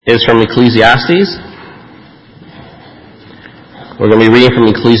Is from Ecclesiastes. We're going to be reading from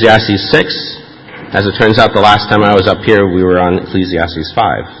Ecclesiastes 6. As it turns out, the last time I was up here, we were on Ecclesiastes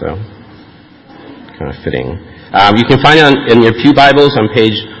 5, so kind of fitting. You can find it in your pew Bibles on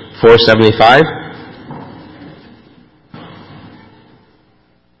page 475.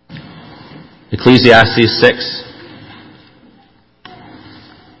 Ecclesiastes 6.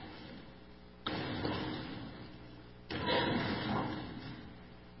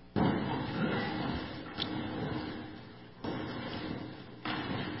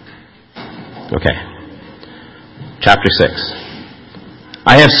 Okay. Chapter 6.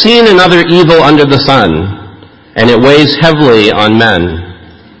 I have seen another evil under the sun, and it weighs heavily on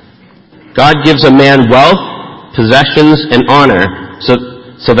men. God gives a man wealth, possessions, and honor,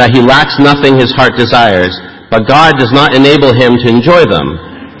 so that he lacks nothing his heart desires, but God does not enable him to enjoy them,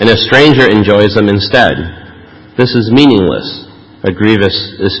 and a stranger enjoys them instead. This is meaningless, a grievous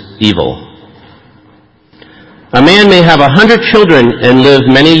evil. A man may have 100 children and live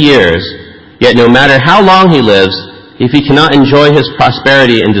many years, yet no matter how long he lives, if he cannot enjoy his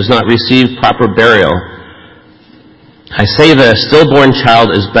prosperity and does not receive proper burial, I say that a stillborn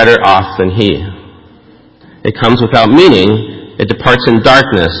child is better off than he. It comes without meaning, it departs in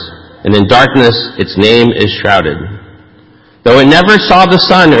darkness, and in darkness its name is shrouded. Though it never saw the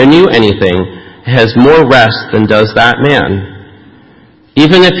sun or knew anything, it has more rest than does that man.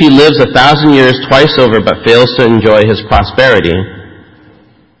 Even if he lives 1,000 years twice over but fails to enjoy his prosperity,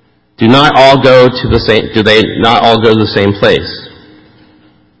 do they not all go to the same place?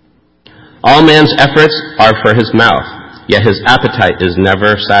 All man's efforts are for his mouth, yet his appetite is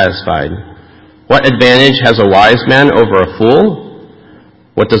never satisfied. What advantage has a wise man over a fool?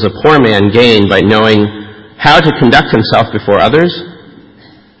 What does a poor man gain by knowing how to conduct himself before others?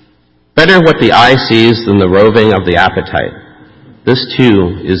 Better what the eye sees than the roving of the appetite. This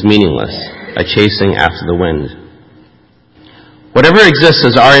too is meaningless, a chasing after the wind. Whatever exists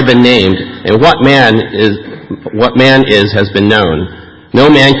has already been named, and what man is has been known. No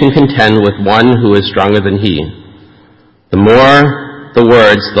man can contend with one who is stronger than he. The more the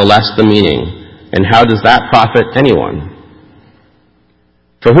words, the less the meaning. And how does that profit anyone?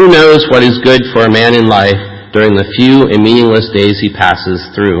 For who knows what is good for a man in life during the few and meaningless days he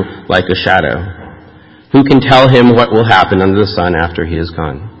passes through like a shadow? Who can tell him what will happen under the sun after he is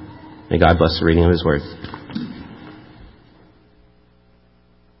gone? May God bless the reading of his words.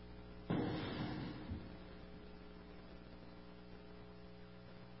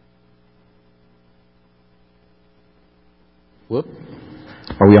 Whoop.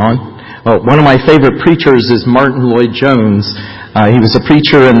 Are we on? One of my favorite preachers is Martin Lloyd-Jones. He was a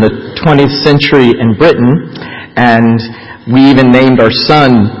preacher in the 20th century in Britain, and we even named our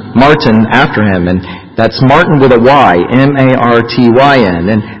son Martin after him, and that's Martin with a Y, M-A-R-T-Y-N.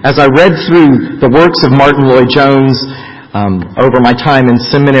 And as I read through the works of Martin Lloyd-Jones over my time in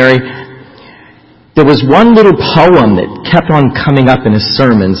seminary, there was one little poem that kept on coming up in his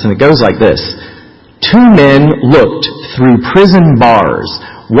sermons, and it goes like this. 2 men looked through prison bars.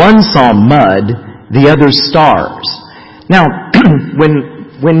 One saw mud, the other stars. Now,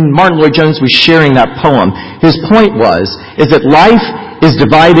 when Martin Lloyd-Jones was sharing that poem, his point is that life is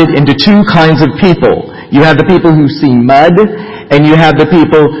divided into 2 kinds of people. You have the people who see mud, and you have the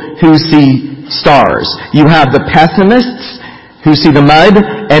people who see stars. You have the pessimists who see the mud,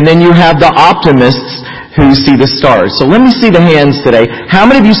 and then you have the optimists who see the stars. So let me see the hands today. How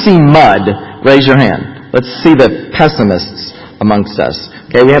many of you see mud? Raise your hand. Let's see the pessimists amongst us.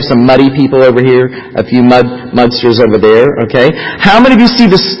 Okay, we have some muddy people over here, a few mudsters over there, okay? How many of you see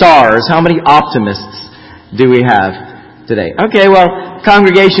the stars? How many optimists do we have today? Okay, well,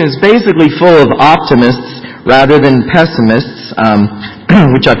 congregation is basically full of optimists rather than pessimists,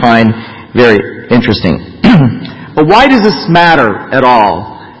 which I find very interesting. But why does this matter at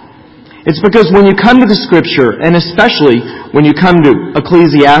all? It's because when you come to the Scripture, and especially when you come to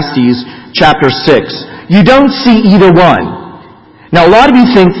Ecclesiastes chapter 6, you don't see either one. Now, a lot of you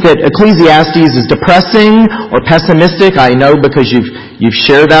think that Ecclesiastes is depressing or pessimistic. I know because you've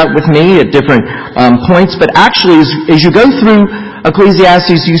shared that with me at different points. But actually, as you go through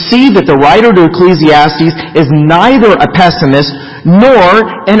Ecclesiastes, you see that the writer to Ecclesiastes is neither a pessimist nor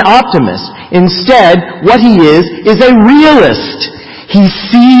an optimist. Instead, what he is a realist. He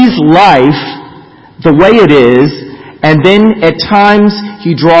sees life the way it is, and then at times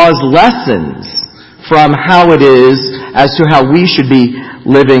he draws lessons from how it is as to how we should be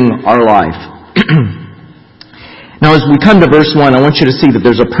living our life. Now as we come to verse 1, I want you to see that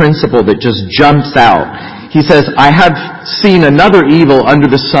there's a principle that just jumps out. He says, I have seen another evil under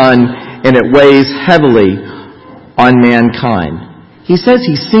the sun, and it weighs heavily on mankind. he says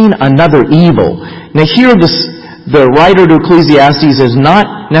he's seen another evil. Now here the writer to Ecclesiastes is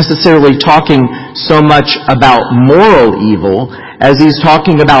not necessarily talking so much about moral evil as he's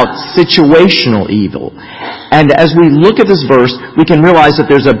talking about situational evil. And as we look at this verse, we can realize that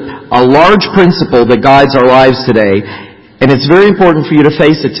there's a large principle that guides our lives today, and it's very important for you to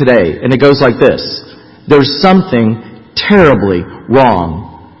face it today. And it goes like this. There's something terribly wrong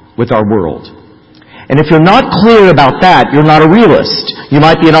with our world. And if you're not clear about that, you're not a realist. You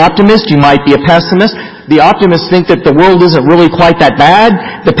might be an optimist, you might be a pessimist. The optimists think that the world isn't really quite that bad.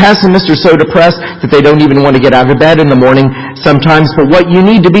 The pessimists are so depressed that they don't even want to get out of bed in the morning sometimes. But what you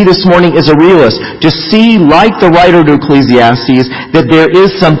need to be this morning is a realist. To see, like the writer to Ecclesiastes, that there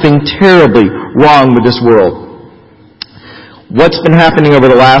is something terribly wrong with this world. What's been happening over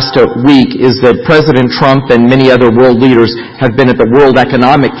the last week is that President Trump and many other world leaders have been at the World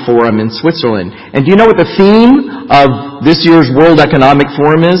Economic Forum in Switzerland. And do you know what the theme of this year's World Economic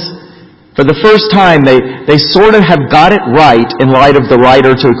Forum is? For the first time, they sort of have got it right in light of the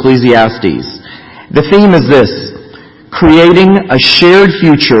writer to Ecclesiastes. The theme is this: creating a shared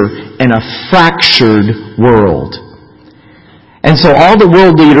future in a fractured world. And so all the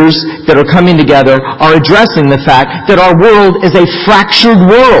world leaders that are coming together are addressing the fact that our world is a fractured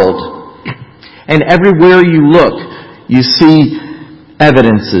world. And everywhere you look, you see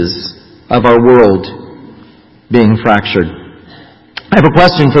evidences of our world being fractured. I have a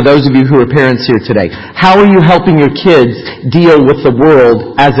question for those of you who are parents here today. How are you helping your kids deal with the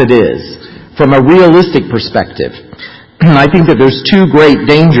world as it is, from a realistic perspective? I think that there's two great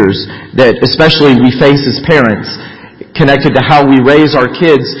dangers that especially we face as parents connected to how we raise our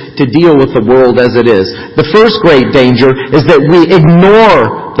kids to deal with the world as it is. The first great danger is that we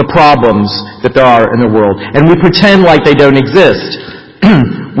ignore the problems that there are in the world, and we pretend like they don't exist.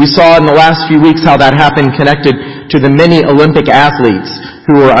 We saw in the last few weeks how that happened connected to the many Olympic athletes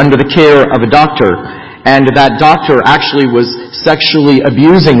who were under the care of a doctor, and that doctor actually was sexually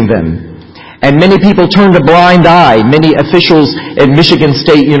abusing them. And many people turned a blind eye. Many officials at Michigan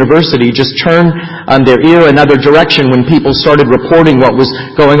State University just turned their ear another direction when people started reporting what was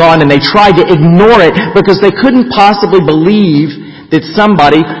going on, and they tried to ignore it because they couldn't possibly believe that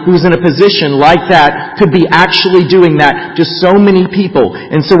somebody who's in a position like that could be actually doing that to so many people.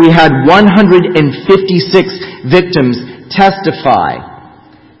 And so we had 156 victims testify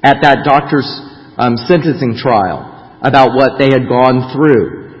at that doctor's sentencing trial about what they had gone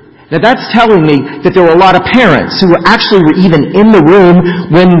through. Now that's telling me that there were a lot of parents who actually were even in the room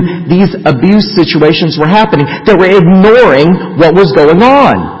when these abuse situations were happening, that were ignoring what was going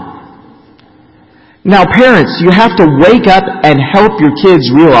on. Now parents, you have to wake up and help your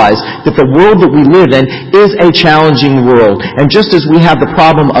kids realize that the world that we live in is a challenging world. And just as we have the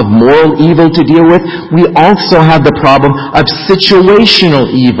problem of moral evil to deal with, we also have the problem of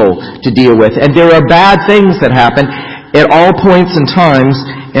situational evil to deal with. And there are bad things that happen at all points and times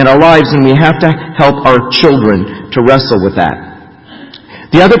in our lives, and we have to help our children to wrestle with that.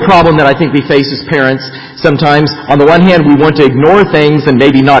 The other problem that I think we face as parents, sometimes, on the one hand, we want to ignore things and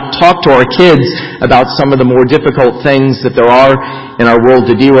maybe not talk to our kids about some of the more difficult things that there are in our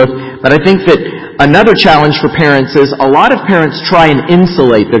world to deal with. But I think that another challenge for parents is a lot of parents try and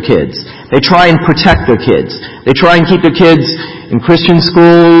insulate their kids. They try and protect their kids. They try and keep their kids in Christian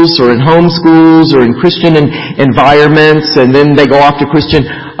schools or in home schools or in Christian environments, and then they go off to Christian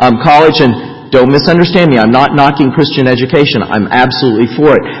college. And don't misunderstand me. I'm not knocking Christian education. I'm absolutely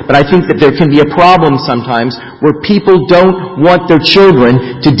for it. But I think that there can be a problem sometimes where people don't want their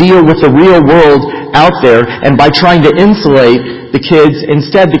children to deal with the real world out there. And by trying to insulate the kids,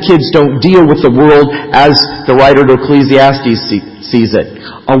 instead the kids don't deal with the world as the writer to Ecclesiastes sees it.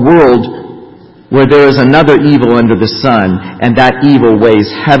 A world where there is another evil under the sun, and that evil weighs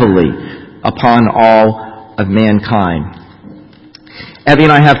heavily upon all of mankind. Evie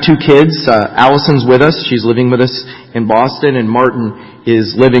and I have two kids. Allison's with us. She's living with us in Boston, and Martin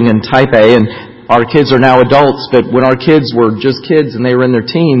is living in Taipei. And our kids are now adults, but when our kids were just kids and they were in their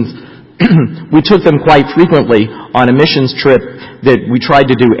teens, we took them quite frequently on a missions trip that we tried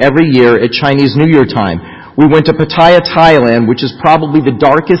to do every year at Chinese New Year time. We went to Pattaya, Thailand, which is probably the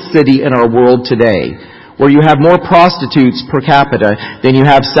darkest city in our world today, where you have more prostitutes per capita than you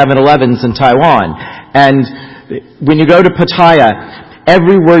have 7-Elevens in Taiwan. And when you go to Pattaya,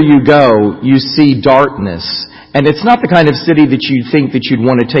 everywhere you go, you see darkness. And it's not the kind of city that you think that you'd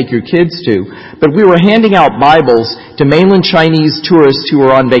want to take your kids to. But we were handing out Bibles to mainland Chinese tourists who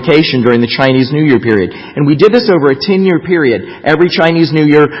were on vacation during the Chinese New Year period. And we did this over a 10-year period. Every Chinese New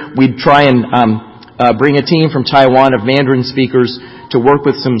Year, we'd try and bring a team from Taiwan of Mandarin speakers to work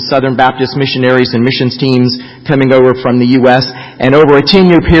with some Southern Baptist missionaries and missions teams coming over from the U.S. and over a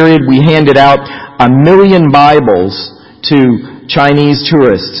 10-year period, we handed out 1 million Bibles to Chinese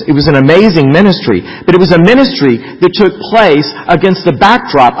tourists. It was an amazing ministry, but it was a ministry that took place against the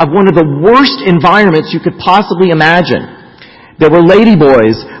backdrop of one of the worst environments you could possibly imagine. There were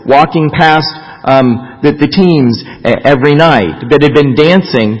ladyboys walking past the teams every night that had been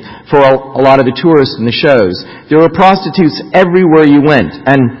dancing for a lot of the tourists in the shows. There were prostitutes everywhere you went.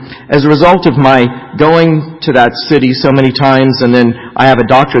 And as a result of my going to that city so many times, and then I have a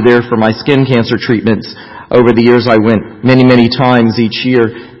doctor there for my skin cancer treatments, over the years I went many, many times each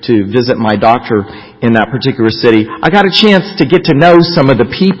year to visit my doctor in that particular city. I got a chance to get to know some of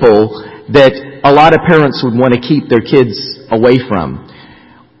the people that a lot of parents would want to keep their kids away from.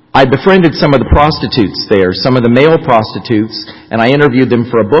 I befriended some of the prostitutes there, some of the male prostitutes, and I interviewed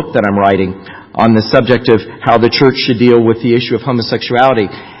them for a book that I'm writing on the subject of how the church should deal with the issue of homosexuality.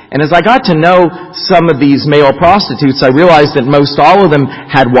 And as I got to know some of these male prostitutes, I realized that most all of them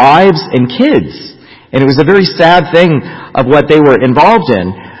had wives and kids. And it was a very sad thing of what they were involved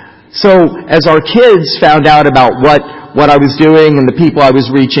in. So as our kids found out about what I was doing and the people I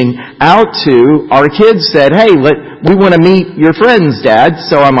was reaching out to, our kids said, "Hey, we want to meet your friends, Dad."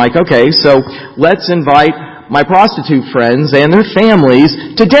 So I'm like, "Okay, so let's invite my prostitute friends and their families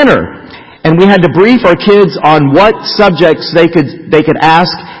to dinner." And we had to brief our kids on what subjects they could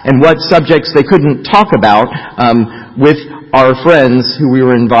ask and what subjects they couldn't talk about with our friends who we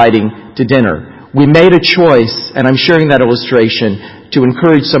were inviting to dinner. We made a choice, and I'm sharing that illustration to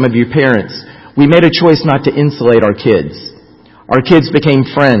encourage some of you parents. We made a choice not to insulate our kids. Our kids became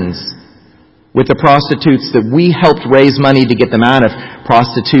friends with the prostitutes that we helped raise money to get them out of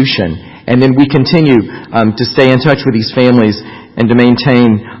prostitution. And then we continue to stay in touch with these families and to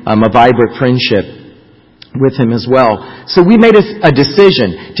maintain a vibrant friendship with them as well. So we made a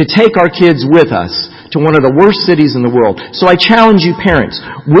decision to take our kids with us to one of the worst cities in the world. So I challenge you parents,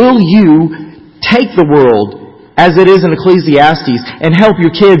 will you take the world as it is in Ecclesiastes and help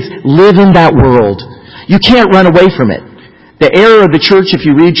your kids live in that world? You can't run away from it. The era of the church, if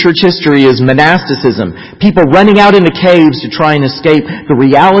you read church history, is monasticism. People running out into caves to try and escape the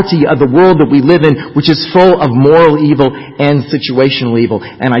reality of the world that we live in, which is full of moral evil and situational evil.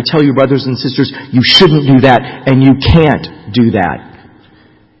 And I tell you, brothers and sisters, you shouldn't do that, and you can't do that.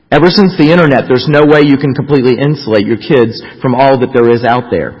 Ever since the internet, there's no way you can completely insulate your kids from all that there is out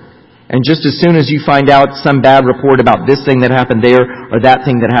there. And just as soon as you find out some bad report about this thing that happened there or that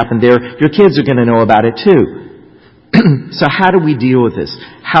thing that happened there, your kids are going to know about it too. So how do we deal with this?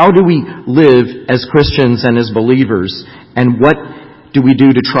 How do we live as Christians and as believers? And what do we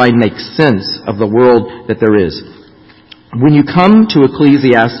do to try and make sense of the world that there is? When you come to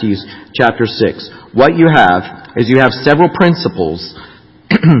Ecclesiastes chapter 6, what you have is you have several principles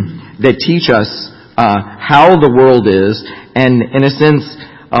that teach us how the world is and, in a sense,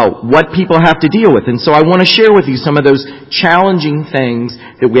 what people have to deal with. And so I want to share with you some of those challenging things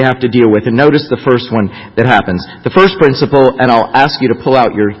that we have to deal with. And notice the first one that happens. The first principle, and I'll ask you to pull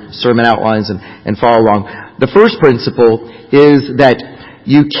out your sermon outlines and follow along. The first principle is that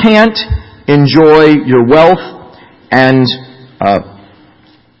you can't enjoy your wealth and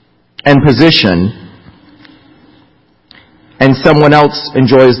position and someone else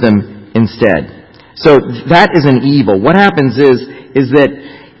enjoys them instead. So that is an evil. What happens is that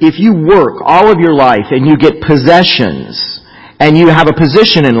if you work all of your life and you get possessions and you have a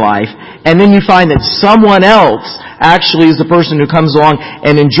position in life, and then you find that someone else actually is the person who comes along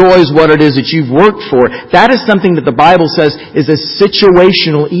and enjoys what it is that you've worked for, that is something that the Bible says is a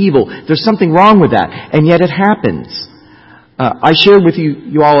situational evil. There's something wrong with that, and yet it happens. I shared with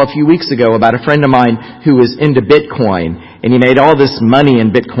you all a few weeks ago about a friend of mine who was into Bitcoin, and he made all this money in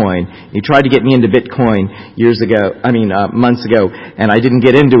Bitcoin. He tried to get me into Bitcoin months ago, and I didn't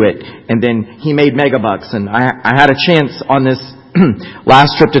get into it. And then he made megabucks, and I had a chance on this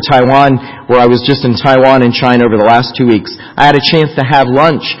last trip to Taiwan, where I was just in Taiwan and China over the last 2 weeks. I had a chance to have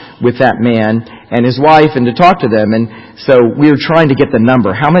lunch with that man and his wife and to talk to them. And so we were trying to get the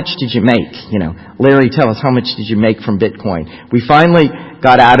number. How much did you make? Larry, tell us, how much did you make from Bitcoin? We finally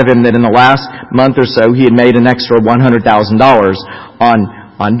got out of him that in the last month or so he had made an extra $100,000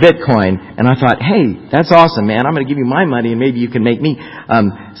 on Bitcoin. And I thought, hey, that's awesome, man. I'm going to give you my money and maybe you can make me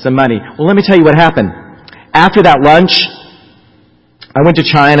some money. Well, let me tell you what happened. After that lunch, I went to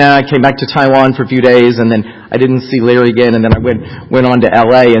China, I came back to Taiwan for a few days, and then I didn't see Larry again, and then I went on to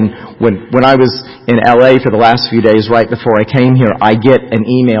L.A., and when I was in L.A. for the last few days, right before I came here, I get an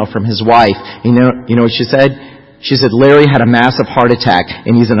email from his wife. You know what she said? She said, Larry had a massive heart attack,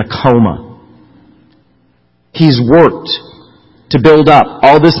 and he's in a coma. He's worked to build up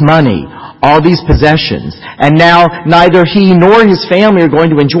all this money, all these possessions. And now neither he nor his family are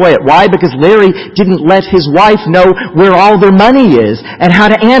going to enjoy it. Why? Because Larry didn't let his wife know where all their money is and how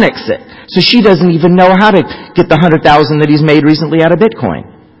to annex it. So she doesn't even know how to get the $100,000 that he's made recently out of Bitcoin.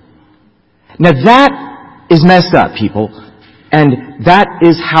 Now that is messed up, people. And that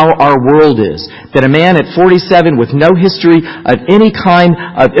is how our world is. That a man at 47 with no history of any kind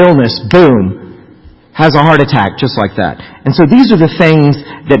of illness, boom, has a heart attack just like that. And so these are the things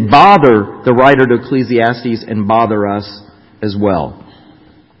that bother the writer to Ecclesiastes and bother us as well.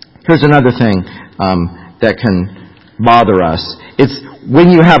 Here's another thing that can bother us. It's when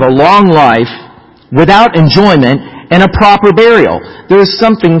you have a long life without enjoyment and a proper burial. There is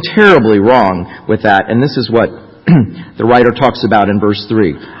something terribly wrong with that. And this is what the writer talks about in verse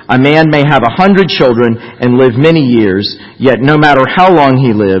 3. A man may have 100 children and live many years, yet no matter how long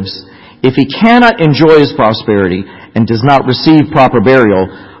he lives, if he cannot enjoy his prosperity and does not receive proper burial,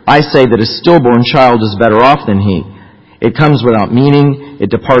 I say that a stillborn child is better off than he. It comes without meaning,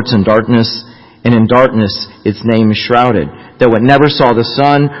 it departs in darkness, and in darkness its name is shrouded. Though it never saw the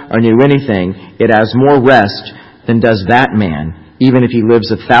sun or knew anything, it has more rest than does that man, even if he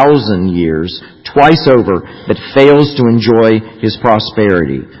lives 1,000 years, twice over, but fails to enjoy his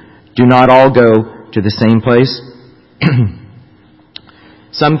prosperity. Do not all go to the same place?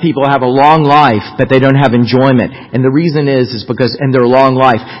 Some people have a long life, but they don't have enjoyment. And the reason is because in their long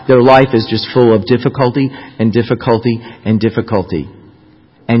life, their life is just full of difficulty and difficulty and difficulty.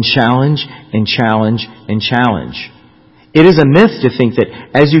 And challenge and challenge and challenge. It is a myth to think that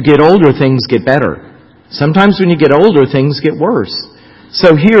as you get older, things get better. Sometimes when you get older, things get worse.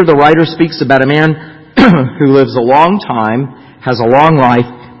 So here the writer speaks about a man who lives a long time, has a long life,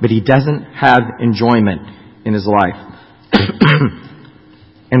 but he doesn't have enjoyment in his life.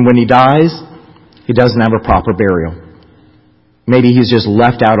 And when he dies, he doesn't have a proper burial. Maybe he's just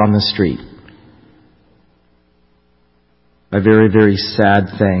left out on the street. A very, very sad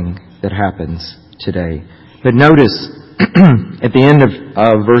thing that happens today. But notice, at the end of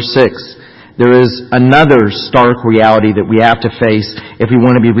verse 6, there is another stark reality that we have to face if we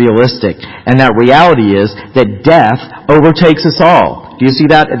want to be realistic. And that reality is that death overtakes us all. Do you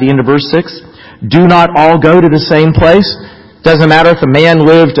see that at the end of verse 6? Do not all go to the same place. Doesn't matter if a man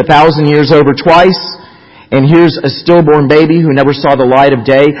lived 1,000 years over twice, and here's a stillborn baby who never saw the light of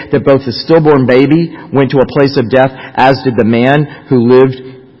day, that both the stillborn baby went to a place of death, as did the man who lived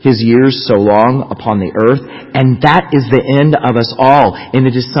his years so long upon the earth. And that is the end of us all. And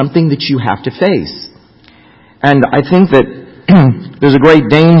it is something that you have to face. And I think that there's a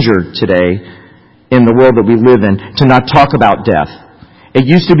great danger today in the world that we live in to not talk about death. It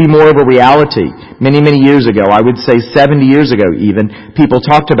used to be more of a reality. Many, many years ago, I would say 70 years ago even, people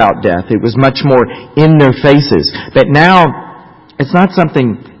talked about death. It was much more in their faces. But now, it's not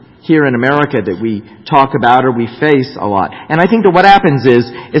something here in America that we talk about or we face a lot. And I think that what happens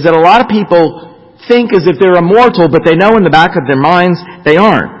is that a lot of people think as if they're immortal, but they know in the back of their minds they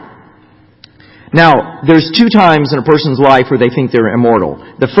aren't. Now, there's 2 times in a person's life where they think they're immortal.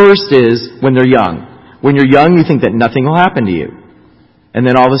 The first is when they're young. When you're young, you think that nothing will happen to you. And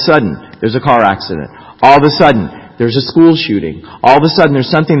then all of a sudden, there's a car accident. All of a sudden, there's a school shooting. All of a sudden,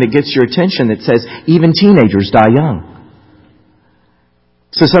 there's something that gets your attention that says, even teenagers die young.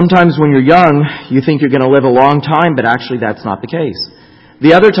 So sometimes when you're young, you think you're going to live a long time, but actually that's not the case.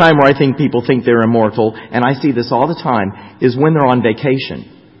 The other time where I think people think they're immortal, and I see this all the time, is when they're on vacation.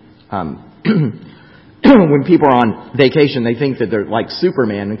 When people are on vacation, they think that they're like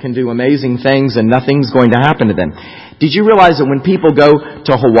Superman and can do amazing things and nothing's going to happen to them. Did you realize that when people go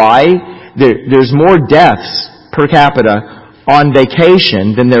to Hawaii, there's more deaths per capita on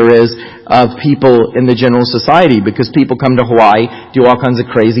vacation than there is of people in the general society, because people come to Hawaii, do all kinds of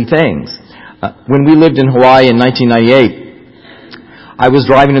crazy things. When we lived in Hawaii in 1998, I was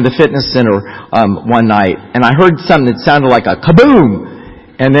driving to the fitness center one night, and I heard something that sounded like a kaboom!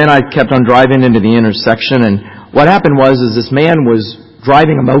 And then I kept on driving into the intersection, and what happened was this man was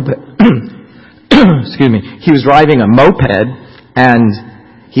driving a moped. Excuse me. He was driving a moped, and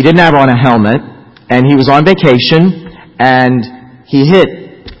he didn't have on a helmet, and he was on vacation, and he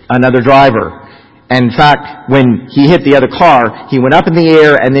hit another driver. And in fact, when he hit the other car, he went up in the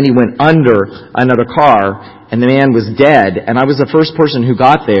air, and then he went under another car, and the man was dead. And I was the first person who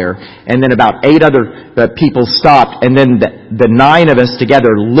got there, and then about 8 other people stopped, and then the 9 of us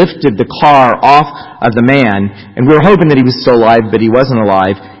together lifted the car off of the man, and we were hoping that he was still alive, but he wasn't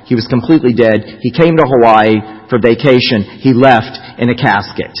alive. He was completely dead. He came to Hawaii for vacation. He left in a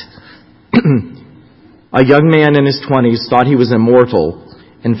casket. A young man in his 20s thought he was immortal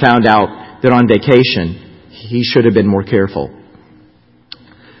and found out that on vacation he should have been more careful.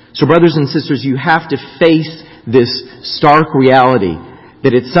 So brothers and sisters, you have to face this stark reality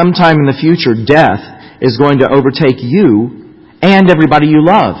that at some time in the future, death is going to overtake you and everybody you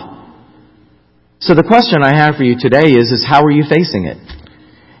love. So the question I have for you today is how are you facing it?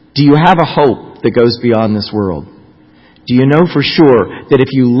 Do you have a hope that goes beyond this world? Do you know for sure that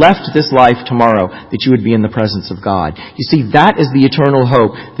if you left this life tomorrow, that you would be in the presence of God? You see, that is the eternal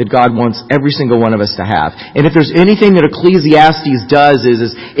hope that God wants every single one of us to have. And if there's anything that Ecclesiastes does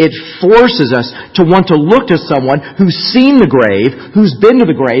is it forces us to want to look to someone who's seen the grave, who's been to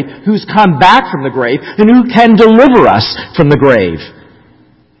the grave, who's come back from the grave, and who can deliver us from the grave.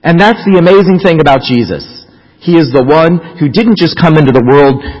 And that's the amazing thing about Jesus. He is the one who didn't just come into the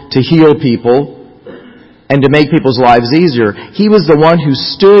world to heal people and to make people's lives easier. He was the one who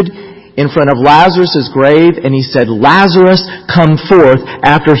stood in front of Lazarus' grave and he said, "Lazarus, come forth,"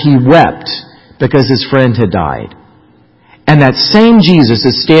 after he wept because his friend had died. And that same Jesus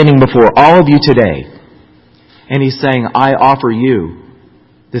is standing before all of you today. And he's saying, "I offer you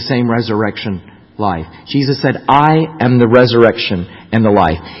the same resurrection life." Jesus said, "I am the resurrection and the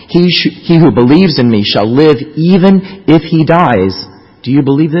life. He who believes in me shall live even if he dies." Do you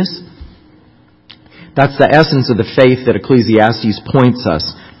believe this? That's the essence of the faith that Ecclesiastes points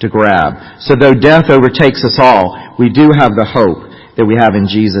us to grab. So though death overtakes us all, we do have the hope that we have in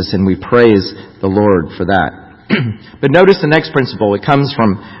Jesus, and we praise the Lord for that. But notice the next principle. It comes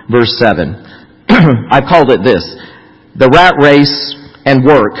from verse 7. I've called it this: the rat race and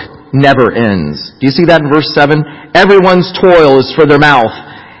work never ends. Do you see that in verse 7? Everyone's toil is for their mouth,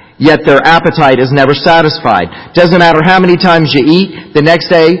 yet their appetite is never satisfied. Doesn't matter how many times you eat, the next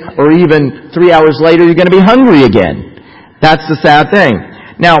day or even 3 hours later, you're going to be hungry again. That's the sad thing.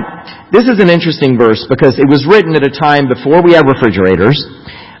 Now, this is an interesting verse because it was written at a time before we had refrigerators.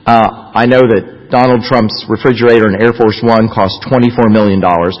 I know that Donald Trump's refrigerator in Air Force One cost $24 million.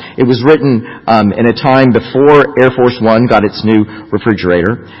 It was written in a time before Air Force One got its new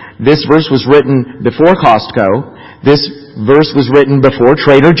refrigerator. This verse was written before Costco. This verse was written before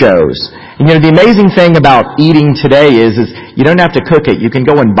Trader Joe's. And you know, the amazing thing about eating today is you don't have to cook it. You can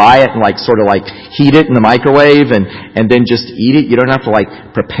go and buy it and sort of heat it in the microwave and then just eat it. You don't have to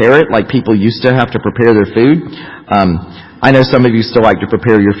prepare it like people used to have to prepare their food. I know some of you still like to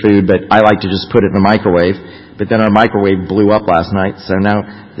prepare your food, but I like to just put it in the microwave. But then our microwave blew up last night, so now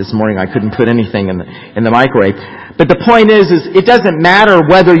this morning I couldn't put anything in the microwave. But the point is it doesn't matter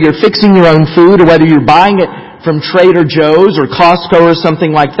whether you're fixing your own food or whether you're buying it from Trader Joe's or Costco or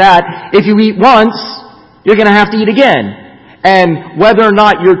something like that. If you eat once, you're going to have to eat again. And whether or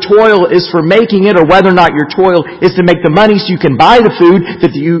not your toil is for making it or whether or not your toil is to make the money so you can buy the food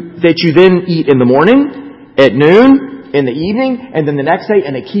that you then eat in the morning, at noon, in the evening, and then the next day,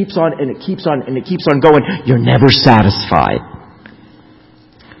 and it keeps on and it keeps on and it keeps on going. You're never satisfied.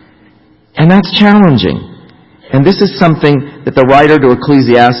 And that's challenging. And this is something that the writer to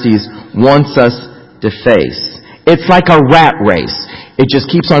Ecclesiastes wants us to face. It's like a rat race. It just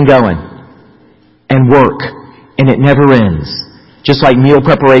keeps on going. And work. And it never ends. Just like meal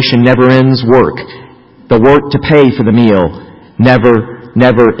preparation never ends, work. The work to pay for the meal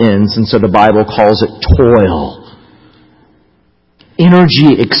never ends. And so the Bible calls it toil.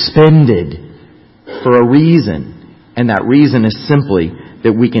 Energy expended for a reason. And that reason is simply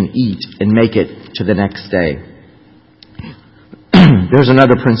that we can eat and make it to the next day. There's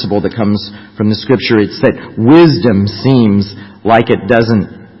another principle that comes from the Scripture. It's that wisdom seems like it doesn't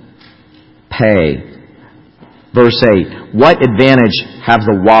pay. Verse 8, what advantage have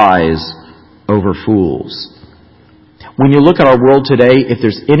the wise over fools? When you look at our world today, if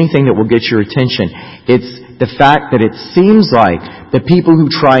there's anything that will get your attention, it's the fact that it seems like the people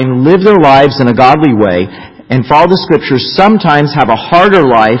who try and live their lives in a godly way and follow the Scriptures sometimes have a harder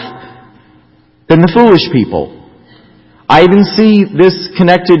life than the foolish people. I even see this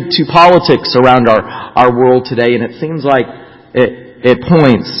connected to politics around our world today, and it seems like it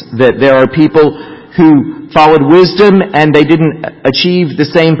points that there are people who followed wisdom and they didn't achieve the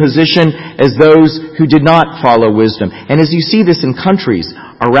same position as those who did not follow wisdom. And as you see this in countries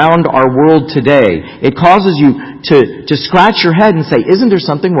around our world today, it causes you to scratch your head and say, isn't there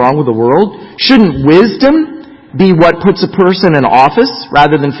something wrong with the world? Shouldn't wisdom be what puts a person in office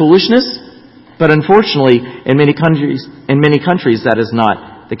rather than foolishness? But unfortunately, in many countries, that is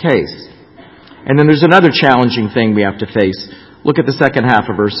not the case. And then there's another challenging thing we have to face. Look at the second half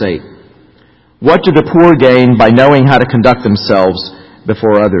of verse 8. What do the poor gain by knowing how to conduct themselves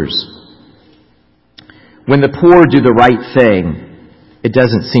before others? When the poor do the right thing, it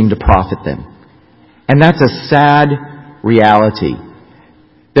doesn't seem to profit them. And that's a sad reality.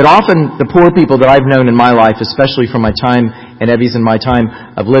 That often the poor people that I've known in my life, especially from my time and Evie's and my time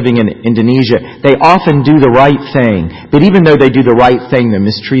of living in Indonesia, they often do the right thing. But even though they do the right thing, they're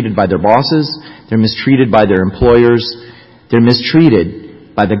mistreated by their bosses, they're mistreated by their employers, they're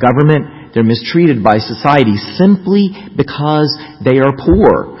mistreated by the government, they're mistreated by society simply because they are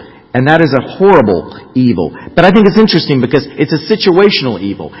poor. And that is a horrible evil. But I think it's interesting because it's a situational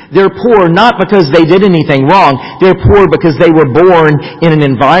evil. They're poor not because they did anything wrong. They're poor because they were born in an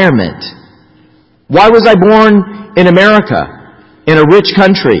environment. Why was I born in America, in a rich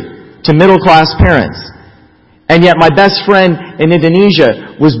country, to middle-class parents? And yet my best friend in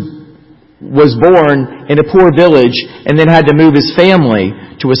Indonesia was born in a poor village and then had to move his family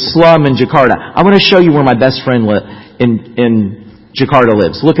to a slum in Jakarta. I want to show you where my best friend in Jakarta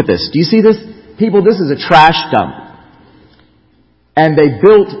lives. Look at this. Do you see this? People, this is a trash dump. And they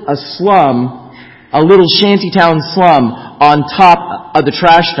built a slum, a little shantytown slum on top of the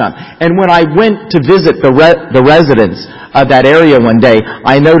trash dump. And when I went to visit the residents of that area one day,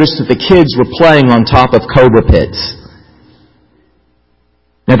 I noticed that the kids were playing on top of cobra pits.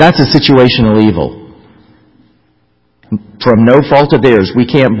 Now that's a situational evil. From no fault of theirs. We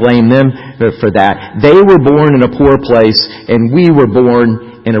can't blame them for that. They were born in a poor place and we were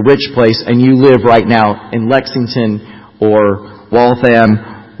born in a rich place, and you live right now in Lexington or Waltham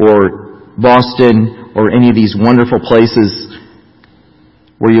or Boston or any of these wonderful places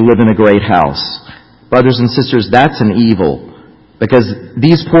where you live in a great house. Brothers and sisters, that's an evil. Because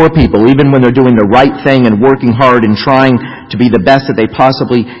these poor people, even when they're doing the right thing and working hard and trying to be the best that they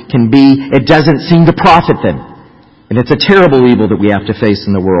possibly can be, it doesn't seem to profit them. And it's a terrible evil that we have to face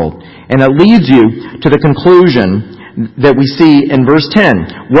in the world. And it leads you to the conclusion that we see in verse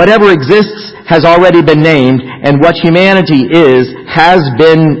 10. Whatever exists has already been named, and what humanity is has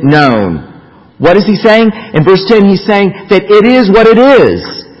been known. What is he saying? In verse 10, he's saying that it is what it is.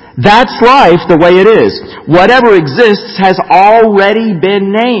 That's life the way it is. Whatever exists has already been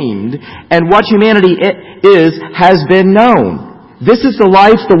named, and what humanity is has been known. This is the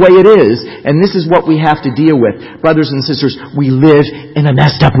life the way it is, and this is what we have to deal with. Brothers and sisters, we live in a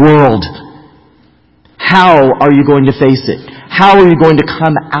messed up world. How are you going to face it? How are you going to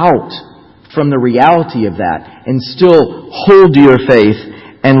come out from the reality of that and still hold to your faith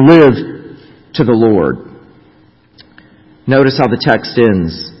and live to the Lord? Notice how the text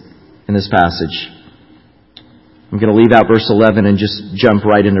ends in this passage. I'm going to leave out verse 11 and just jump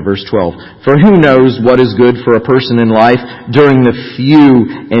right into verse 12. For who knows what is good for a person in life during the few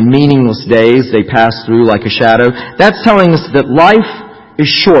and meaningless days they pass through like a shadow? That's telling us that life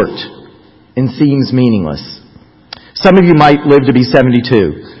is short and seems meaningless. Some of you might live to be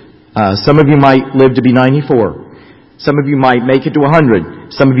 72. Some of you might live to be 94. Some of you might make it to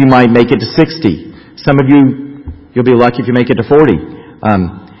 100. Some of you might make it to 60. Some of you, you'll be lucky if you make it to 40.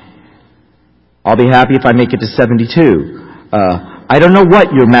 I'll be happy if I make it to 72. I don't know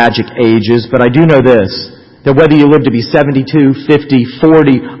what your magic age is, but I do know this, that whether you live to be 72, 50,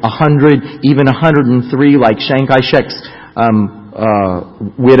 40, 100, even 103 like Chiang Kai-shek's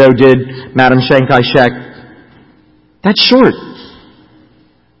widow did, Madam Chiang Kai-shek, that's short.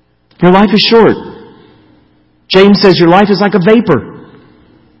 Your life is short. James says your life is like a vapor.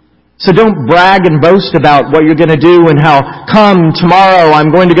 So don't brag and boast about what you're going to do and how, come tomorrow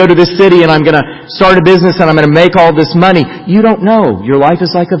I'm going to go to this city and I'm going to start a business and I'm going to make all this money. You don't know. Your life is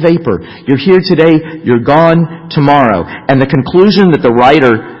like a vapor. You're here today, you're gone tomorrow. And the conclusion that the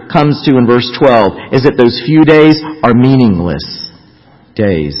writer comes to in verse 12 is that those few days are meaningless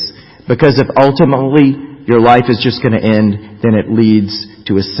days. Because if ultimately your life is just going to end, then it leads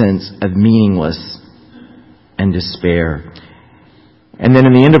to a sense of meaningless and despair. And then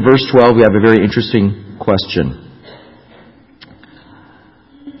in the end of verse 12, we have a very interesting question.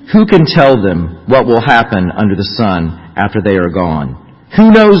 Who can tell them what will happen under the sun after they are gone?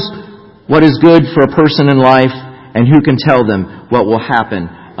 Who knows what is good for a person in life, and who can tell them what will happen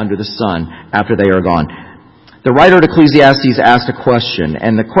under the sun after they are gone? The writer of Ecclesiastes asked a question,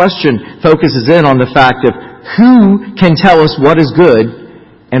 and the question focuses in on the fact of who can tell us what is good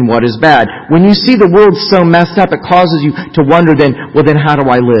and what is bad. When you see the world so messed up, it causes you to wonder then, well then how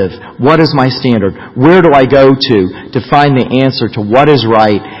do I live? What is my standard? Where do I go to find the answer to what is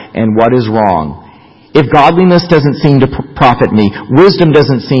right and what is wrong? If godliness doesn't seem to profit me, wisdom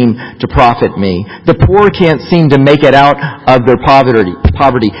doesn't seem to profit me, the poor can't seem to make it out of their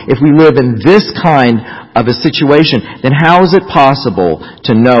poverty. If we live in this kind of a situation, then how is it possible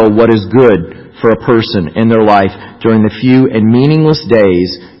to know what is good for a person in their life during the few and meaningless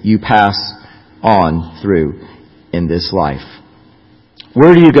days you pass on through in this life?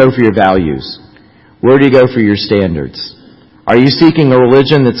 Where do you go for your values? Where do you go for your standards? Are you seeking a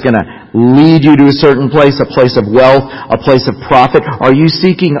religion that's going to lead you to a certain place of wealth, a place of profit? Are you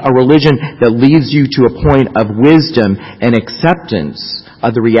seeking a religion that leads you to a point of wisdom and acceptance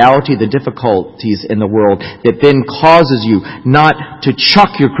of the reality, the difficulties in the world, that then causes you not to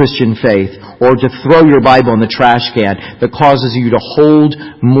chuck your Christian faith or to throw your Bible in the trash can, but causes you to hold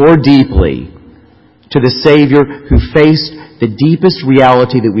more deeply to the Savior who faced the deepest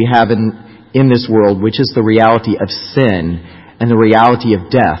reality that we have in this world, which is the reality of sin and the reality of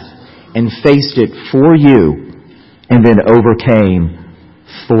death, and faced it for you and then overcame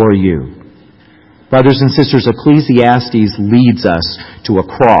for you. Brothers and sisters, Ecclesiastes leads us to a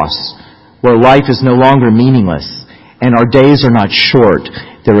cross where life is no longer meaningless and our days are not short,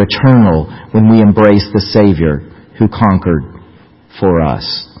 they're eternal when we embrace the Savior who conquered for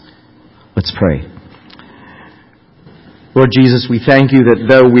us. Let's pray. Lord Jesus, we thank you that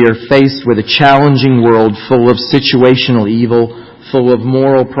though we are faced with a challenging world full of situational evil, full of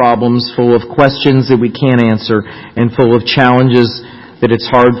moral problems, full of questions that we can't answer, and full of challenges that it's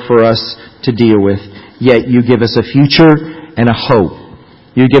hard for us to deal with, yet you give us a future and a hope.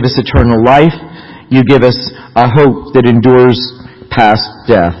 You give us eternal life. You give us a hope that endures past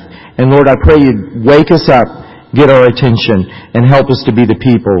death. And Lord, I pray you'd wake us up, get our attention, and help us to be the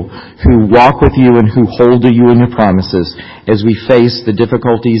people who walk with you and who hold to you and your promises as we face the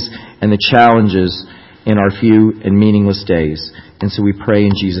difficulties and the challenges in our few and meaningless days. And so we pray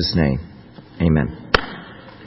in Jesus' name. Amen.